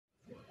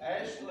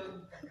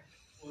Ashlyn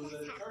was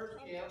at church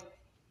camp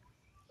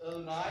the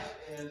other night,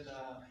 and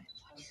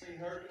I seen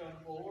her come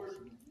forward,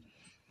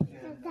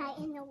 and I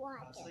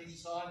seen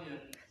Sonia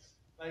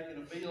making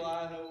a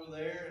beeline over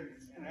there,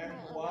 and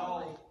after a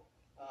while,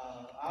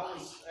 I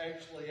was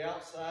actually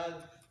outside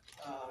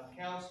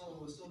counseling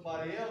with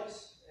somebody else,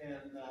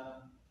 and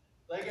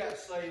they got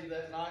saved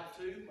that night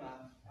too.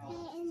 I'll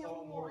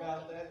talk more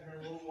about that here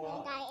in a little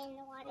while.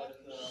 But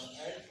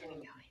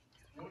Ashlyn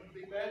wanted to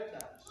be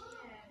baptized.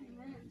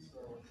 So,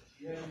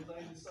 you have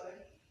anything to say?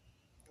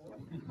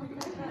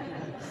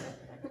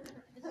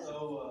 So,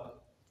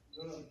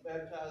 we're going to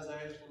baptize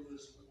Ashlyn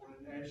this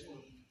morning.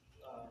 Ashlyn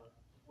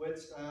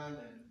Wetstein,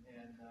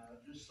 and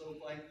just so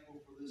thankful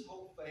for this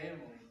whole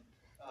family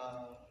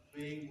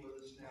being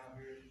with us now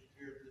here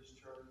at this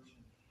church.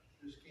 And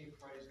just can't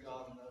praise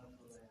God enough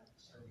for that.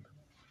 So,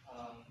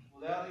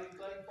 without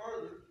anything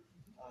further,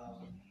 are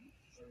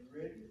you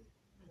ready?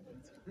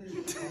 I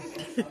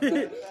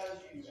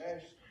baptize you,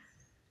 Ashlyn,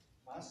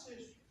 my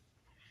sister,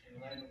 in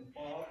the name of the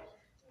Father,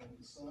 and of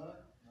the Son,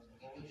 and of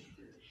the Holy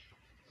Spirit.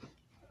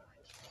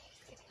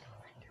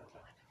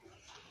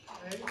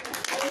 Amen.